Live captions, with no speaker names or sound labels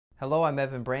Hello, I'm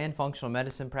Evan Brand, functional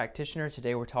medicine practitioner.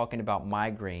 Today we're talking about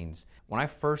migraines. When I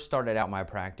first started out my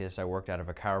practice, I worked out of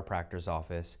a chiropractor's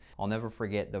office. I'll never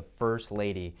forget the first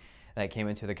lady that came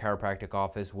into the chiropractic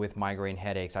office with migraine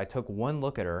headaches. I took one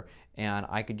look at her and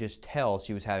I could just tell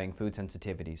she was having food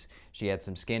sensitivities. She had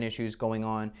some skin issues going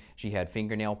on. She had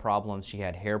fingernail problems. She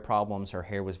had hair problems. Her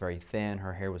hair was very thin.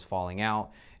 Her hair was falling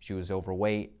out. She was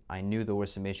overweight. I knew there were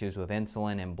some issues with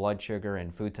insulin and blood sugar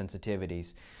and food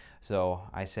sensitivities. So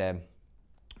I said,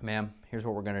 ma'am, here's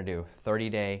what we're gonna do.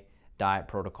 30-day diet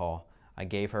protocol. I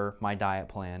gave her my diet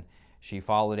plan. She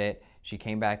followed it. She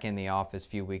came back in the office a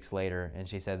few weeks later and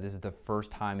she said, this is the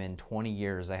first time in 20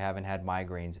 years I haven't had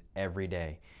migraines every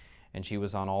day. And she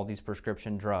was on all these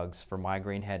prescription drugs for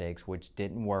migraine headaches, which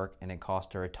didn't work, and it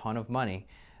cost her a ton of money.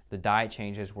 The diet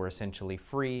changes were essentially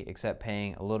free, except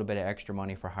paying a little bit of extra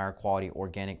money for higher quality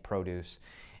organic produce.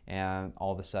 And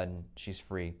all of a sudden, she's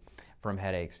free from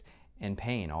headaches and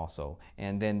pain also.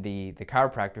 And then the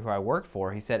chiropractor who I worked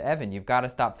for, he said, Evan, you've got to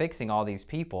stop fixing all these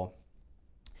people.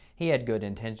 He had good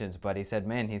intentions, but he said,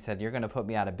 man, he said, you're going to put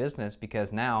me out of business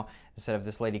because now, instead of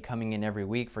this lady coming in every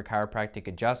week for chiropractic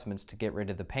adjustments to get rid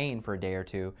of the pain for a day or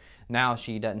two, now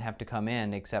she doesn't have to come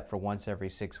in except for once every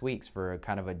 6 weeks for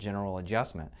kind of a general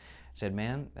adjustment. I said,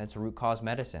 man, that's root cause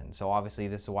medicine. So obviously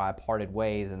this is why I parted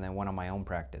ways and then went on my own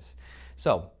practice.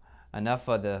 So enough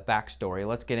of the backstory.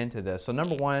 Let's get into this. So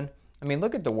number one, I mean,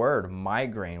 look at the word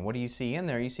migraine. What do you see in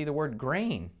there? You see the word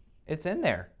grain. It's in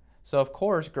there. So of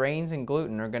course, grains and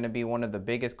gluten are going to be one of the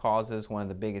biggest causes, one of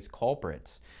the biggest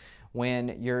culprits.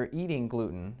 When you're eating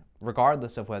gluten,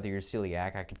 regardless of whether you're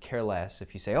celiac, I could care less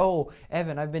if you say, oh,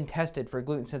 Evan, I've been tested for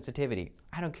gluten sensitivity.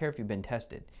 I don't care if you've been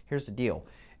tested. Here's the deal.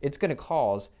 It's going to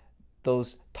cause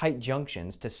those tight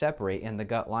junctions to separate in the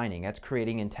gut lining. That's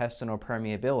creating intestinal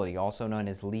permeability, also known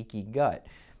as leaky gut.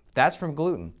 That's from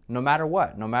gluten, no matter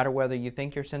what. No matter whether you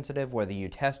think you're sensitive, whether you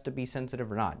test to be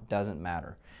sensitive or not, doesn't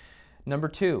matter. Number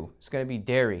two is going to be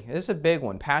dairy. This is a big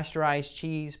one. Pasteurized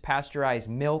cheese, pasteurized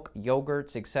milk,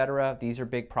 yogurts, etc. These are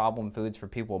big problem foods for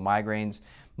people with migraines.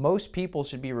 Most people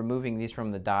should be removing these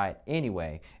from the diet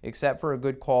anyway, except for a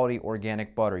good quality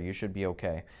organic butter. You should be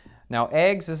okay. Now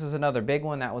eggs, this is another big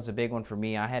one. That was a big one for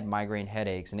me. I had migraine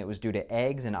headaches and it was due to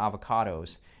eggs and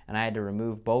avocados. And I had to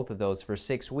remove both of those for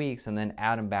 6 weeks and then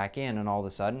add them back in, and all of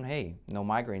a sudden, hey, no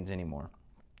migraines anymore.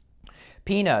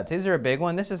 Peanuts, these are a big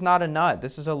one. This is not a nut,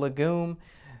 this is a legume.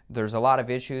 There's a lot of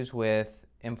issues with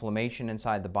inflammation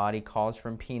inside the body caused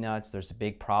from peanuts. There's a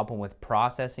big problem with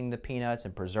processing the peanuts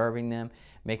and preserving them,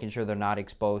 making sure they're not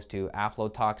exposed to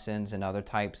aflatoxins and other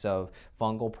types of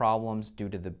fungal problems due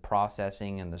to the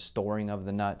processing and the storing of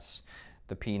the nuts,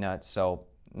 the peanuts. So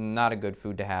not a good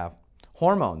food to have.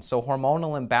 Hormones, so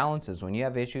hormonal imbalances. When you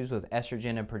have issues with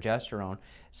estrogen and progesterone,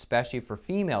 especially for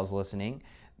females listening,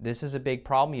 this is a big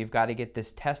problem. You've got to get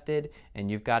this tested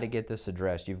and you've got to get this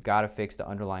addressed. You've got to fix the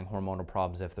underlying hormonal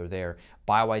problems if they're there.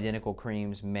 Bioidentical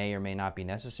creams may or may not be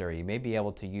necessary. You may be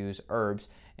able to use herbs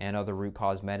and other root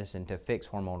cause medicine to fix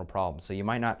hormonal problems. So you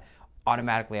might not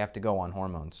automatically have to go on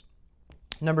hormones.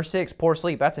 Number six, poor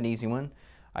sleep. That's an easy one.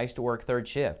 I used to work third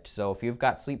shift. So if you've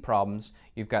got sleep problems,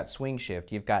 you've got swing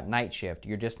shift, you've got night shift,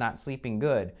 you're just not sleeping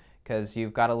good because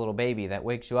you've got a little baby that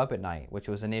wakes you up at night, which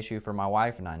was an issue for my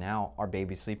wife and I. Now our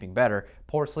baby's sleeping better.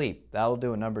 Poor sleep, that'll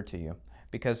do a number to you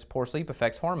because poor sleep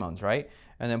affects hormones, right?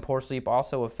 And then poor sleep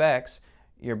also affects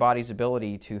your body's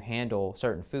ability to handle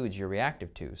certain foods you're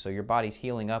reactive to. So your body's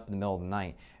healing up in the middle of the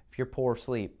night. If you're poor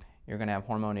sleep, you're going to have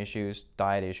hormone issues,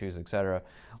 diet issues, etc.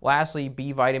 Lastly,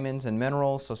 B vitamins and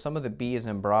minerals. So some of the B is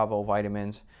in Bravo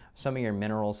vitamins. Some of your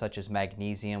minerals such as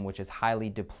magnesium, which is highly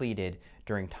depleted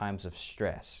during times of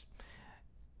stress.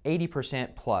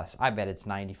 80% plus, I bet it's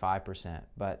 95%,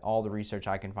 but all the research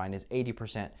I can find is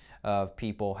 80% of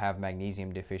people have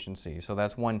magnesium deficiency. So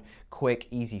that's one quick,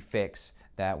 easy fix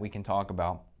that we can talk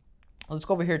about. Let's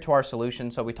go over here to our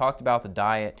solution. So we talked about the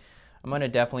diet. I'm going to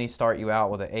definitely start you out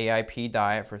with an AIP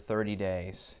diet for 30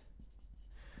 days.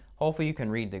 Hopefully you can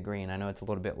read the green. I know it's a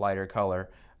little bit lighter color.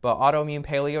 But autoimmune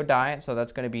paleo diet, so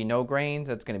that's going to be no grains,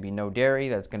 that's going to be no dairy,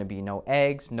 that's going to be no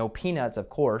eggs, no peanuts, of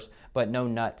course, but no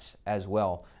nuts as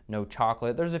well, no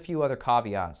chocolate. There's a few other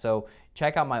caveats. So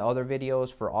check out my other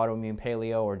videos for autoimmune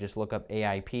paleo or just look up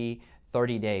AIP,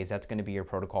 30 days. That's going to be your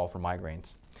protocol for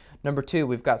migraines. Number two,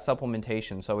 we've got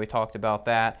supplementation. So we talked about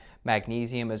that.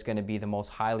 Magnesium is going to be the most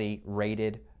highly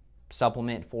rated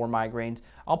supplement for migraines.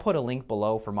 I'll put a link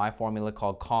below for my formula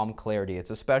called Calm Clarity. It's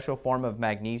a special form of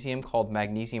magnesium called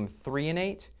magnesium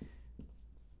threonate.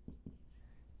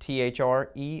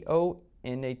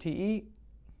 Threonate.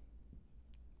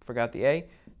 Forgot the A.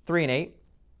 Threonate.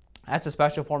 That's a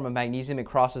special form of magnesium. It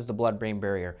crosses the blood-brain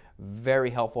barrier. Very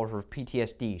helpful for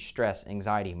PTSD, stress,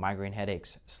 anxiety, migraine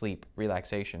headaches, sleep,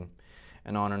 relaxation,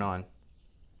 and on and on.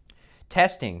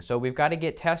 Testing. So we've got to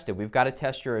get tested. We've got to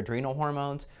test your adrenal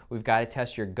hormones. We've got to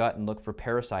test your gut and look for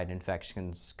parasite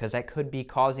infections, because that could be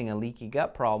causing a leaky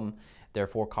gut problem,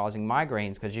 therefore causing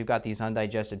migraines, because you've got these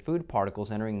undigested food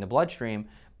particles entering the bloodstream.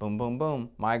 Boom, boom,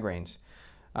 boom, migraines.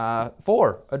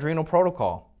 4, adrenal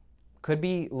protocol. Could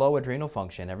be low adrenal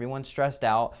function. Everyone's stressed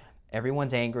out.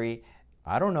 Everyone's angry.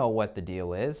 I don't know what the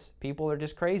deal is. People are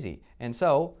just crazy. And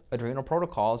so adrenal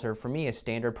protocols are, for me, a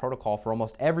standard protocol for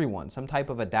almost everyone, some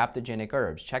type of adaptogenic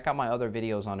herbs. Check out my other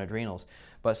videos on adrenals,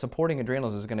 but supporting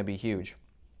adrenals is going to be huge.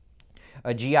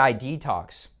 A GI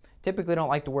detox. Typically don't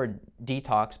like the word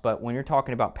detox, but when you're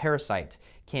talking about parasites,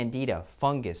 candida,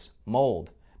 fungus, mold,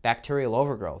 bacterial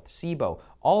overgrowth, SIBO,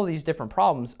 all of these different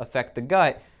problems affect the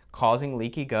gut, causing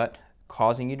leaky gut,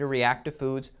 causing you to react to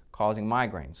foods, causing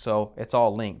migraines. So it's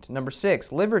all linked. Number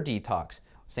 6, liver detox.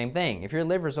 Same thing. If your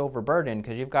liver's overburdened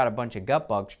because you've got a bunch of gut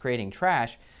bugs creating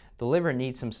trash, the liver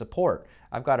needs some support.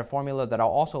 I've got a formula that I'll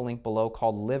also link below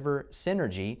called Liver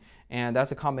Synergy, and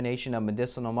that's a combination of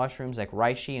medicinal mushrooms like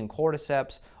reishi and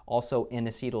cordyceps, also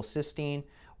N-acetylcysteine,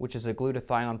 which is a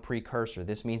glutathione precursor.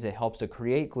 This means it helps to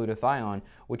create glutathione,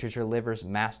 which is your liver's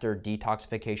master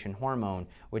detoxification hormone,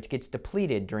 which gets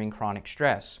depleted during chronic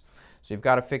stress. So you've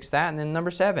got to fix that. And then number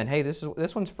 7, hey, this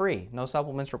one's free, no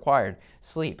supplements required,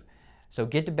 sleep. So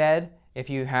get to bed if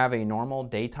you have a normal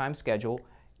daytime schedule.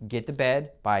 Get to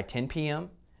bed by 10 p.m.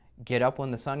 Get up when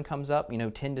the sun comes up,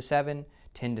 10 to 7,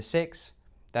 10 to 6.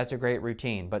 That's a great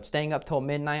routine. But staying up till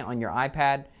midnight on your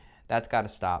iPad, that's got to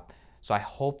stop. So I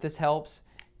hope this helps.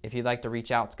 If you'd like to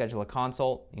reach out, schedule a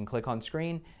consult, you can click on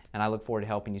screen, and I look forward to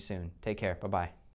helping you soon. Take care. Bye-bye.